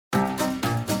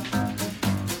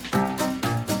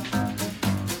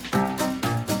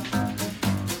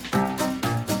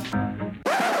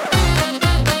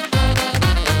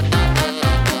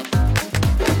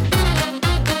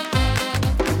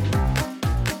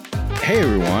Hey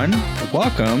everyone,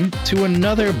 welcome to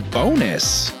another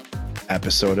bonus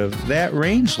episode of That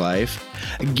Range Life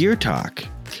Gear Talk.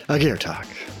 A Gear Talk.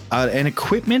 An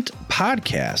equipment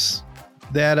podcast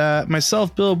that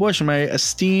myself, Bill Bush, and my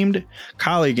esteemed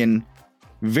colleague and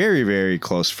very, very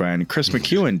close friend, Chris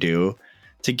McEwen, do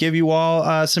to give you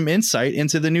all some insight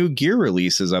into the new gear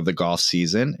releases of the golf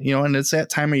season. You know, and it's that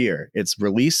time of year. It's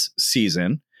release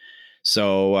season.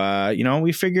 So,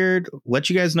 we figured let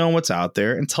you guys know what's out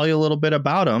there and tell you a little bit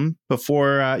about them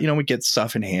before, we get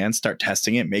stuff in hand, start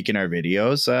testing it, making our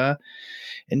videos,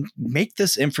 and make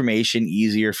this information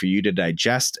easier for you to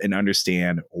digest and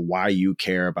understand why you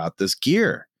care about this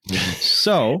gear.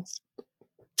 So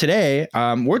today,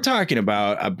 we're talking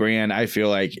about a brand I feel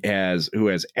like who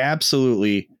has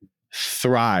absolutely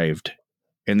thrived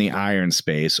in the iron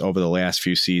space over the last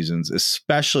few seasons,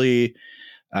 especially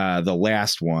the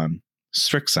last one,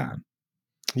 Srixon.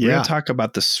 We're going to talk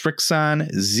about the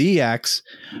Srixon ZX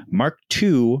Mark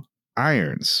II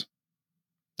irons.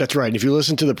 That's right. If you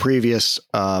listen to the previous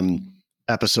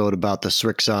episode about the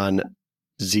Srixon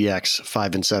ZX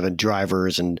 5 and 7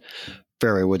 drivers and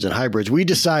fairway woods and hybrids, we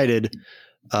decided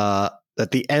that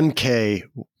the MK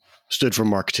stood for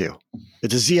Mark II.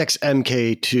 It's a ZX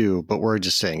MK2, but we're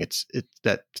just saying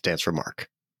that stands for Mark.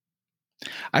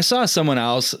 I saw someone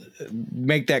else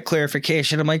make that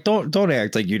clarification. I'm like, don't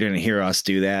act like you didn't hear us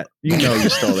do that. You know, you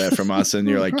stole that from us. And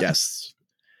you're like, yes.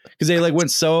 Because they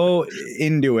went so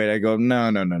into it. I go,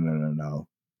 no.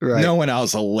 Right. No one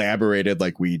else elaborated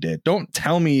like we did. Don't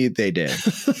tell me they did.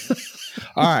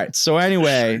 All right. So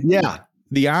anyway,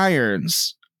 the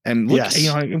irons, and look,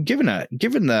 I'm giving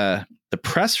the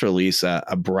press release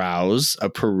a browse,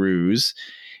 a peruse,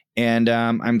 and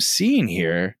I'm seeing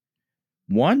here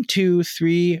 1, 2,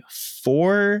 3,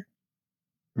 4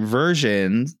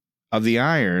 versions of the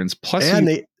irons. Plus, and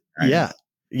that's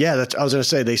I was going to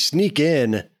say they sneak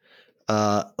in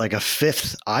like a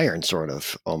fifth iron, sort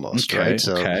of almost, right?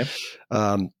 So,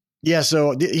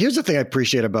 So here's the thing I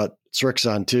appreciate about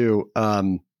Srixon too.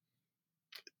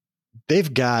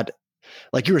 They've got,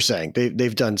 like you were saying,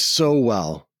 they've done so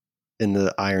well in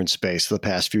the iron space the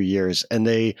past few years, and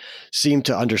they seem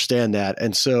to understand that.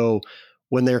 And so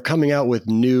when they're coming out with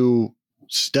new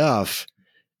stuff,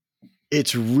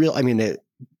 it's real. I mean,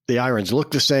 the irons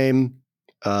look the same.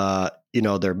 They're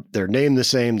named the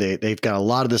same. They've got a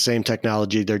lot of the same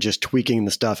technology. They're just tweaking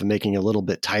the stuff and making it a little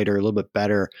bit tighter, a little bit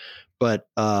better. But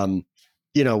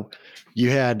you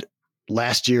had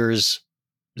last year's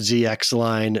ZX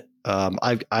line.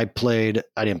 I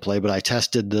didn't play, but I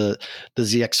tested the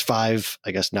ZX5,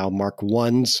 I guess now Mark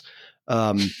 1s.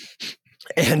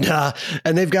 And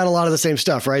they've got a lot of the same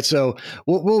stuff, right? So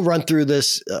we'll run through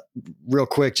this real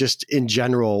quick, just in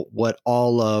general, what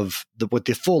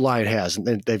the full line has.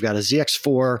 And they've got a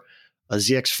ZX4, a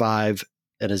ZX5,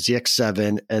 and a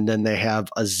ZX7, and then they have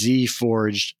a Z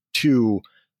Forged 2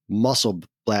 muscle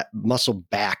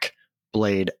back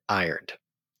blade ironed,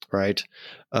 right?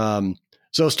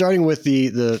 So starting with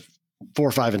the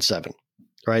 4, 5, and 7,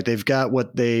 right? They've got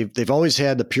what they've always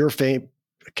had, the pure frame.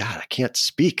 God, I can't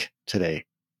speak today,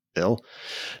 Bill.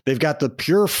 They've got the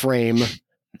pure frame,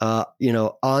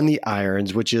 on the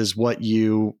irons, which is what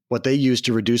they use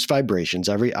to reduce vibrations.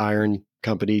 Every iron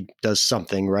company does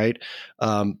something, right?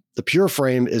 The pure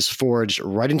frame is forged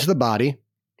right into the body,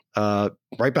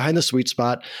 right behind the sweet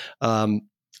spot. And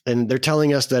they're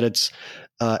telling us that it's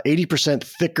 80%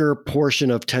 thicker portion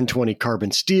of 1020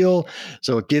 carbon steel.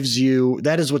 So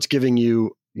that is what's giving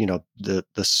you, the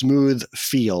smooth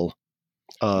feel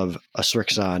of a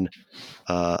Srixon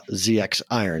ZX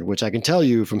iron, which I can tell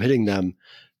you from hitting them,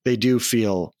 they do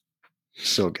feel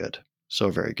so good.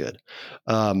 So very good.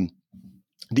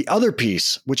 The other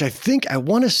piece, which I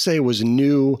want to say was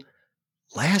new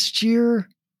last year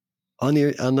on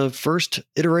the first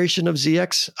iteration of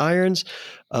ZX irons,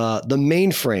 the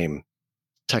mainframe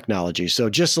technology.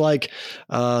 So just like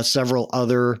several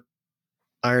other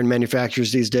iron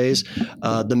manufacturers these days,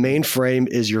 the mainframe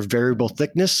is your variable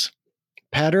thickness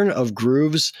pattern of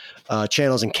grooves,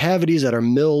 channels, and cavities that are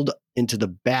milled into the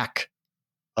back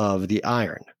of the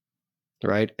iron,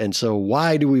 right? And so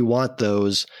why do we want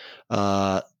those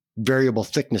variable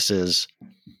thicknesses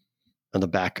on the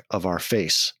back of our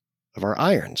face, of our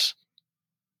irons?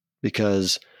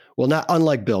 Because, well, not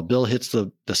unlike Bill. Bill hits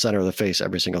the center of the face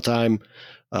every single time,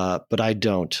 but I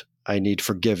don't. I need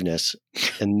forgiveness.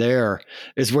 And there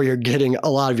is where you're getting a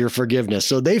lot of your forgiveness.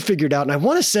 So they figured out, and I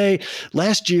want to say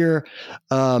last year,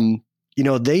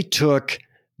 they took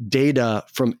data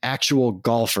from actual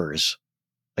golfers,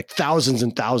 like thousands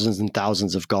and thousands and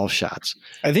thousands of golf shots.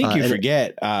 I think you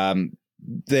forget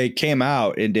they came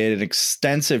out and did an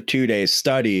extensive 2-day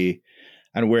study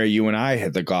on where you and I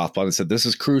hit the golf ball and said, this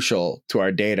is crucial to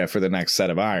our data for the next set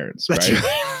of irons. That's right.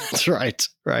 That's right.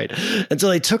 Right. And so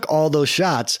they took all those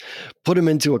shots, put them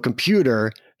into a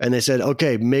computer, and they said,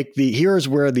 okay, here's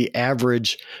where the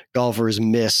average golfers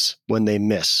miss when they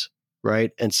miss.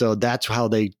 Right. And so that's how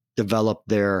they developed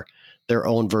their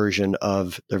own version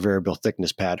of their variable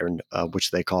thickness pattern,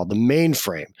 which they call the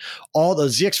mainframe. All the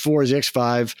ZX4,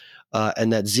 ZX5,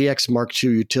 and that ZX Mark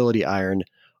II utility iron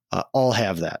all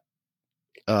have that.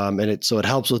 So it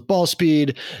helps with ball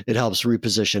speed. It helps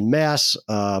reposition mass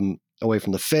away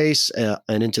from the face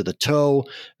and into the toe.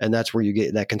 And that's where you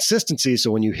get that consistency.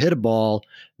 So when you hit a ball,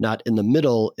 not in the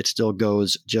middle, it still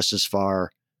goes just as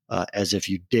far as if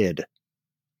you did.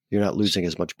 You're not losing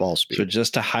as much ball speed. So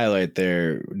just to highlight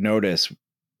there, notice,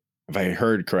 if I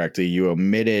heard correctly, you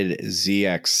omitted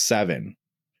ZX7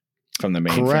 from the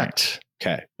main. Correct.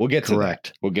 Frame. Okay. We'll get to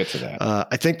that. We'll get to that.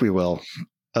 I think we will.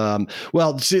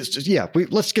 Let's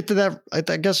get to that. I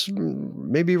guess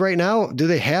maybe right now. Do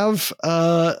they have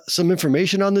some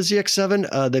information on the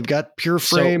ZX7? They've got pure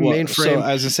frame, mainframe. So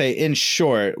I was gonna say, in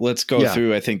short, let's go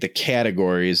through, I think, the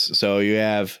categories. So you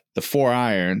have the 4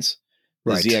 irons,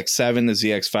 the ZX7, the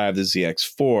ZX5, the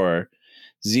ZX4.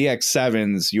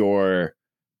 ZX7's your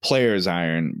player's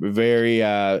iron. Very,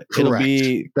 it'll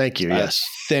be, thank you. Yes.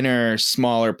 Thinner,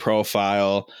 smaller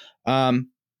profile.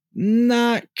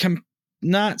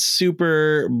 Not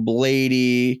super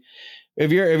bladey.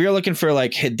 If you're looking for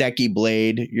like Hideki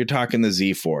blade, you're talking the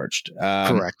Z Forged.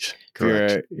 Correct.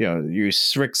 Your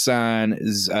Srixon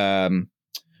is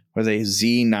what are they,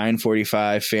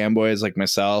 Z945 fanboys like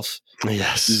myself.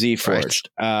 Yes. Z Forged.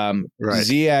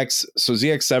 ZX. So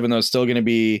ZX7 though is still going to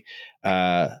be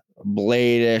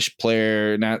blade-ish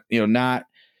player. Not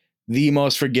the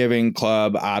most forgiving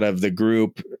club out of the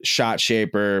group. Shot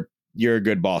shaper. You're a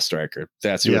good ball striker.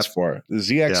 That's who it's for. The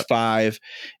ZX5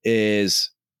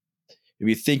 is, if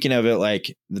you're thinking of it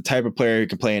like the type of player who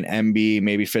can play an MB,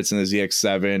 maybe fits in the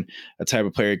ZX7, a type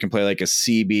of player who can play like a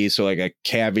CB, so like a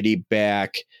cavity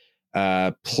back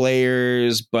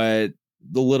players, but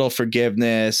the little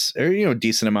forgiveness or,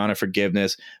 decent amount of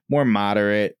forgiveness, more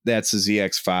moderate. That's the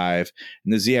ZX5.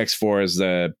 And the ZX4 is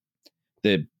the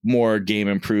more game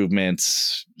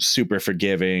improvements, super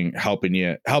forgiving, helping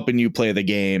you play the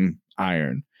game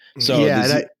iron. So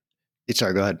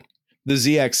sorry, go ahead. The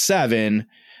ZX7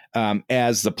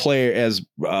 as the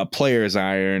player's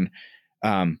iron.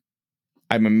 I'm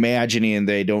imagining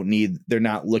they're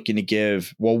not looking to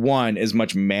give, well, one, as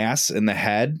much mass in the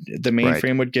head the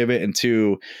mainframe would give it, and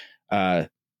two,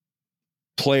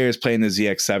 players playing the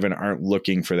ZX7 aren't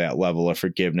looking for that level of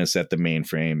forgiveness that the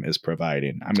mainframe is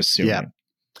providing, I'm assuming. Yeah.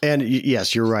 And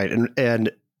yes, you're right.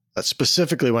 And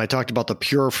specifically when I talked about the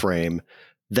pure frame,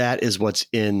 that is what's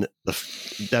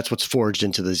that's what's forged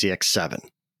into the ZX7.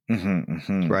 Mm-hmm,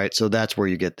 mm-hmm. Right. So that's where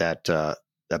you get that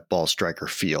ball striker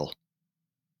feel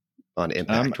on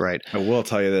impact, right? I will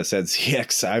tell you this, that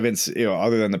ZX, I haven't,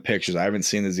 other than the pictures, I haven't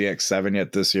seen the ZX7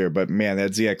 yet this year, but man,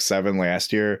 that ZX7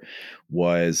 last year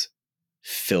was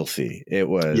filthy. It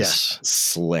was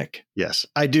slick. Yes,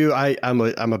 I do. I'm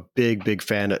a big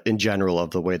fan in general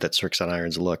of the way that Srixon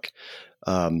irons look.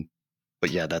 But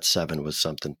yeah, that 7 was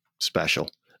something special.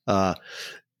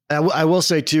 I will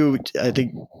say too, I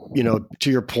think,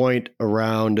 to your point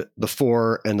around the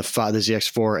 4 and the 5, the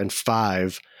ZX4 and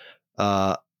 5,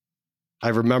 I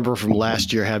remember from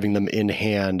last year having them in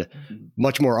hand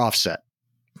much more offset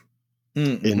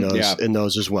in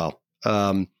those as well.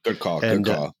 Good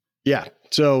call. Yeah.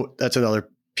 So that's another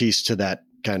piece to that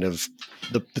kind of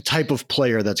the type of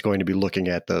player that's going to be looking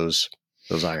at those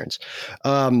irons.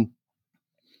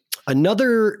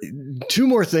 Two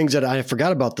more things that I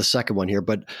forgot about the second one here,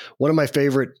 but one of my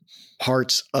favorite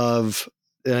parts of,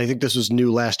 and I think this was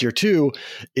new last year too,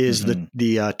 is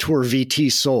the Tour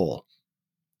VT sole,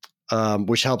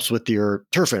 which helps with your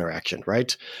turf interaction,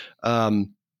 right?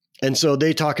 And so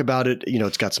they talk about it,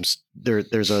 it's got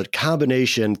there's a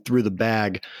combination through the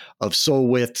bag of sole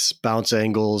widths, bounce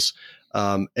angles,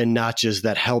 and notches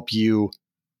that help you,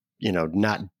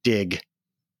 not dig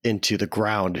into the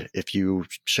ground if you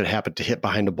should happen to hit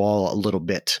behind the ball a little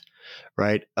bit,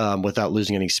 right? Without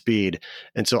losing any speed.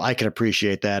 And so I can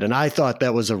appreciate that. And I thought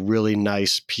that was a really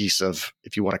nice piece of,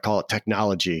 if you want to call it,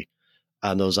 technology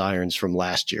on those irons from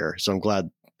last year. So I'm glad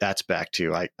that's back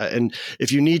too. And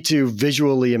if you need to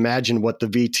visually imagine what the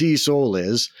VT sole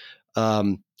is,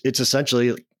 it's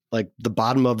essentially like the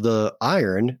bottom of the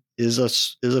iron is a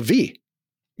V.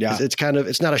 Yeah.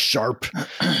 It's not a sharp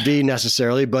V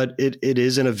necessarily, but it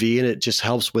is in a V, and it just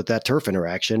helps with that turf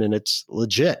interaction, and it's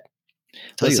legit.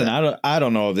 Listen, I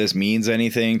don't know if this means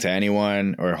anything to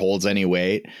anyone or holds any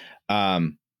weight.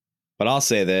 But But I'll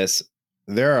say this.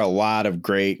 There are a lot of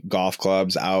great golf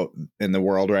clubs out in the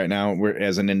world right now.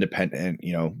 As an independent,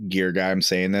 gear guy, I'm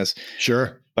saying this.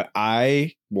 Sure. But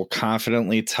I will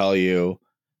confidently tell you,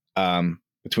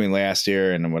 between last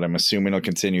year and what I'm assuming will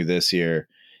continue this year,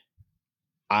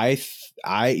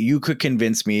 you could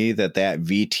convince me that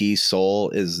VT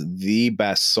sole is the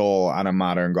best sole on a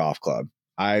modern golf club.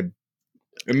 Let's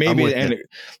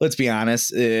be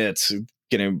honest, it's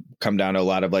going to come down to a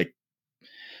lot of like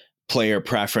player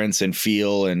preference and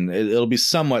feel, and it'll be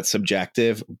somewhat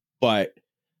subjective, but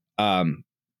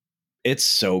it's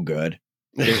so good.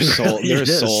 Their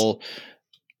sole,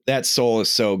 that sole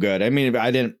is so good. I mean,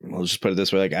 I'll just put it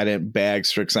this way. Like, I didn't bag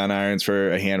Srixon irons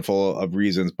for a handful of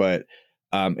reasons, but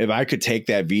if I could take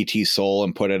that VT sole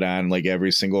and put it on like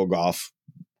every single golf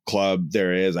club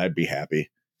there is, I'd be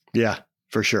happy. Yeah,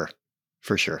 for sure.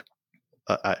 For sure.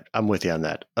 I'm with you on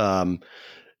that.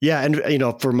 Yeah.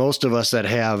 And, for most of us that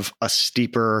have a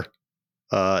steeper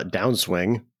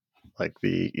downswing, like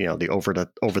the over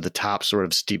the top sort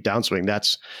of steep downswing, that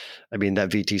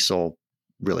VT sole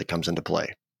really comes into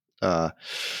play. So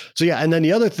yeah. And then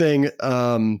the other thing,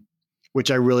 which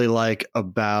I really like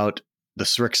about the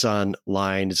Srixon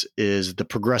lines is the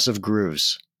progressive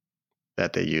grooves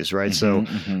that they use, right? So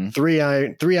 3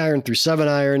 iron through 7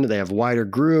 iron, they have wider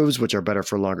grooves, which are better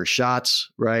for longer shots,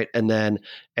 right? And then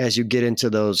as you get into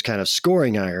those kind of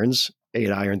scoring irons, 8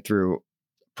 iron through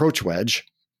approach wedge,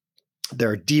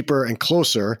 they're deeper and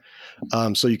closer.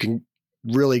 So you can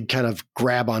really kind of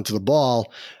grab onto the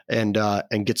ball and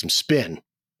get some spin,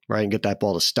 right? And get that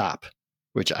ball to stop,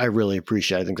 which I really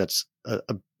appreciate. I think that's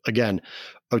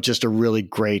just a really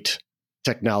great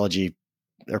technology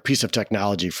or piece of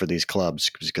technology for these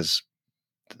clubs, because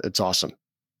it's awesome,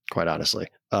 quite honestly.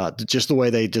 Just the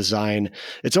way they design,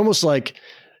 it's almost like,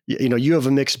 you have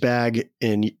a mixed bag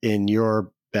in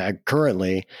your bag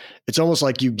currently. It's almost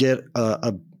like you get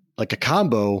a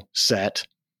combo set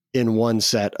in one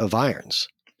set of irons.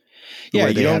 Yeah,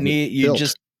 you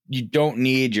don't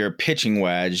need your pitching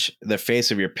wedge, the face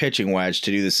of your pitching wedge,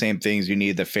 to do the same things you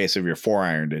need the face of your 4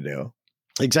 iron to do.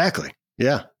 Exactly.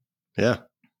 Yeah. Yeah.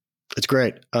 It's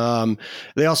great.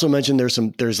 They also mentioned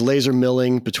there's laser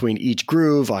milling between each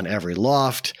groove on every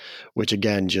loft, which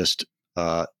again just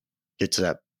gets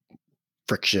that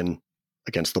friction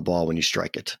against the ball when you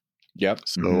strike it. Yep.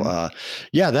 So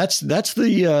that's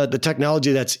the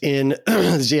technology that's in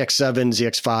ZX7,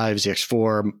 ZX5,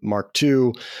 ZX4, Mark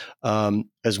II,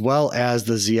 as well as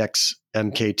the ZX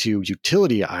MK2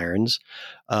 utility irons.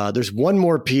 There's one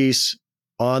more piece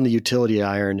on the utility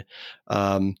iron.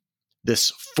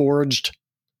 This forged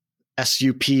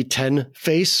SUP10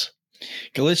 face.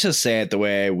 Okay, let's just say it the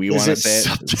way we want to say it.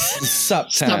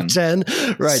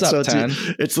 SUP10. Right.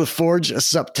 SUP10. It's the forged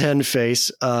SUP10 face,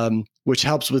 which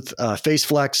helps with face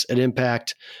flex and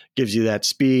impact, gives you that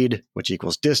speed, which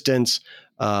equals distance.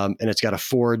 And it's got a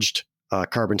forged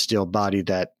carbon steel body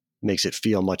that makes it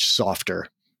feel much softer.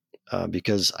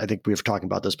 Because I think we were talking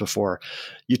about this before.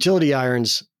 Utility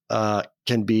irons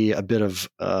can be a bit of...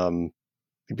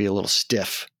 be a little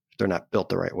stiff if they're not built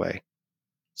the right way.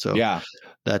 So yeah,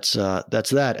 that's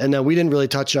that. And then we didn't really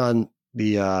touch on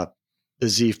the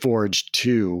Z Forge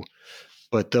 2,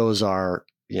 but those are,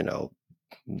 the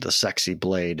sexy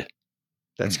blade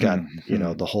that's got,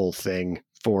 the whole thing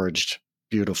forged,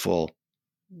 beautiful,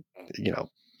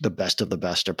 the best of the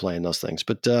best are playing those things.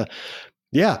 But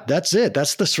yeah, that's it.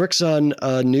 That's the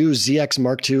Srixon new ZX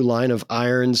Mark II line of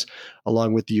irons,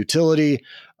 along with the utility.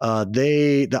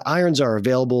 The irons are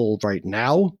available right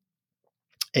now,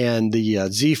 and the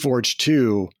Z Forge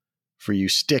 2 for you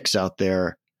sticks out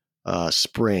there,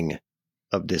 spring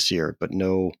of this year, but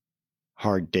no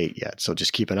hard date yet. So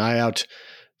just keep an eye out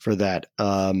for that.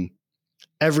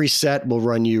 Every set will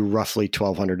run you roughly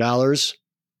 $1,200.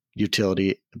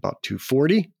 Utility about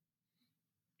 $240,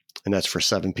 and that's for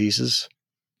 7 pieces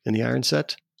in the iron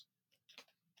set.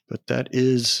 But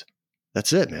that's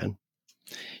it, man.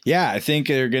 Yeah, I think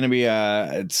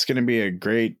it's going to be a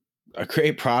great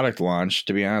product launch,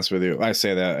 to be honest with you. I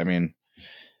say that, I mean,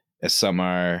 as some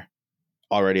are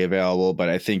already available, but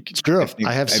I think it's true.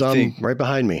 I have some right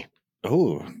behind me.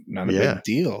 Oh, not a big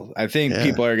deal. I think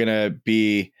people are going to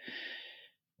be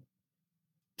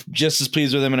just as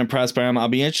pleased with them and impressed by them. I'll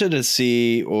be interested to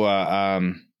see what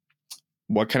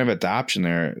kind of adoption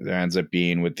there ends up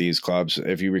being with these clubs.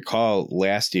 If you recall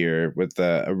last year with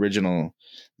the original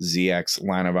ZX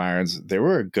line of irons, there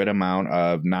were a good amount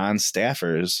of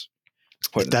non-staffers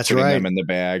putting them in the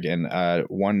bag, and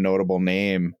one notable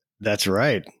name. That's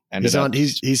right.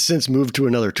 He's since moved to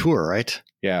another tour, right?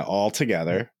 Yeah,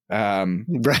 altogether.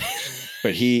 Right.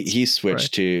 But he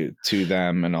switched to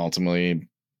them and ultimately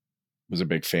was a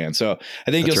big fan. So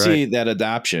I think That's you'll right. see that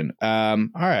adoption. All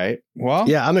right. Well,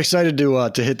 Yeah, I'm excited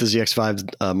to hit the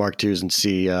ZX5 Mark IIs and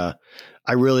see. I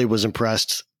really was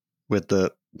impressed with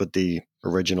the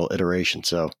original iteration.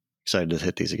 So excited to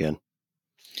hit these again.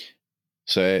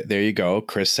 So there you go.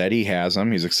 Chris said he has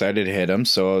them. He's excited to hit them.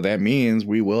 So that means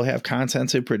we will have content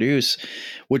to produce,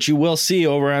 which you will see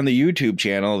over on the YouTube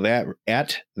channel that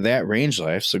at That Range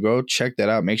Life. So go check that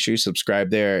out. Make sure you subscribe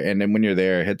there. And then when you're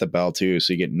there, hit the bell too,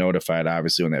 so you get notified,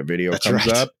 obviously, when that video comes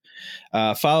up.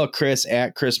 Follow Chris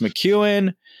at Chris McEwen.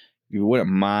 If you wouldn't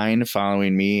mind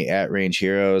following me at Range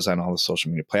Heroes on all the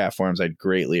social media platforms, I'd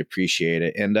greatly appreciate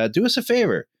it. And do us a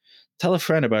favor. Tell a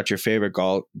friend about your favorite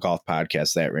golf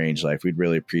podcast, That Range Life. We'd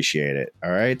really appreciate it.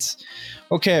 All right.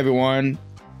 Okay, everyone.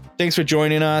 Thanks for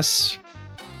joining us.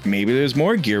 Maybe there's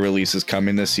more gear releases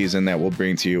coming this season that we'll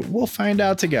bring to you. We'll find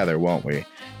out together, won't we?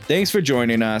 Thanks for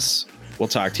joining us. We'll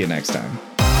talk to you next time.